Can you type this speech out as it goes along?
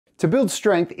To build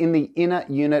strength in the inner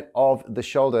unit of the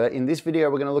shoulder, in this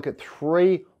video, we're going to look at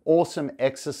 3 awesome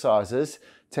exercises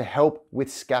to help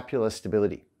with scapular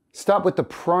stability. Start with the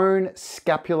prone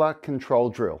scapular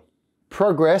control drill.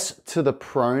 Progress to the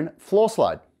prone floor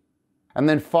slide. And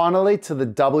then finally to the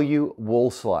W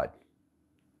wall slide.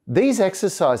 These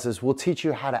exercises will teach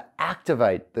you how to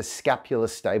activate the scapular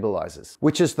stabilizers,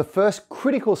 which is the first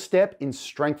critical step in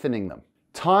strengthening them.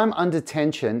 Time under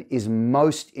tension is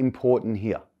most important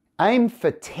here. Aim for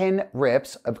 10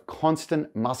 reps of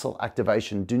constant muscle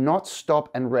activation. Do not stop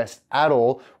and rest at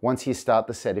all once you start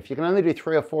the set. If you can only do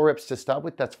 3 or 4 reps to start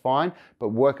with, that's fine, but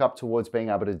work up towards being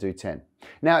able to do 10.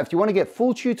 Now, if you want to get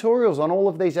full tutorials on all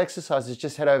of these exercises,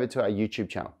 just head over to our YouTube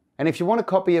channel. And if you want a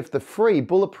copy of the free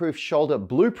Bulletproof Shoulder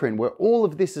Blueprint, where all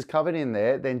of this is covered in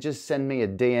there, then just send me a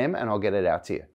DM and I'll get it out to you.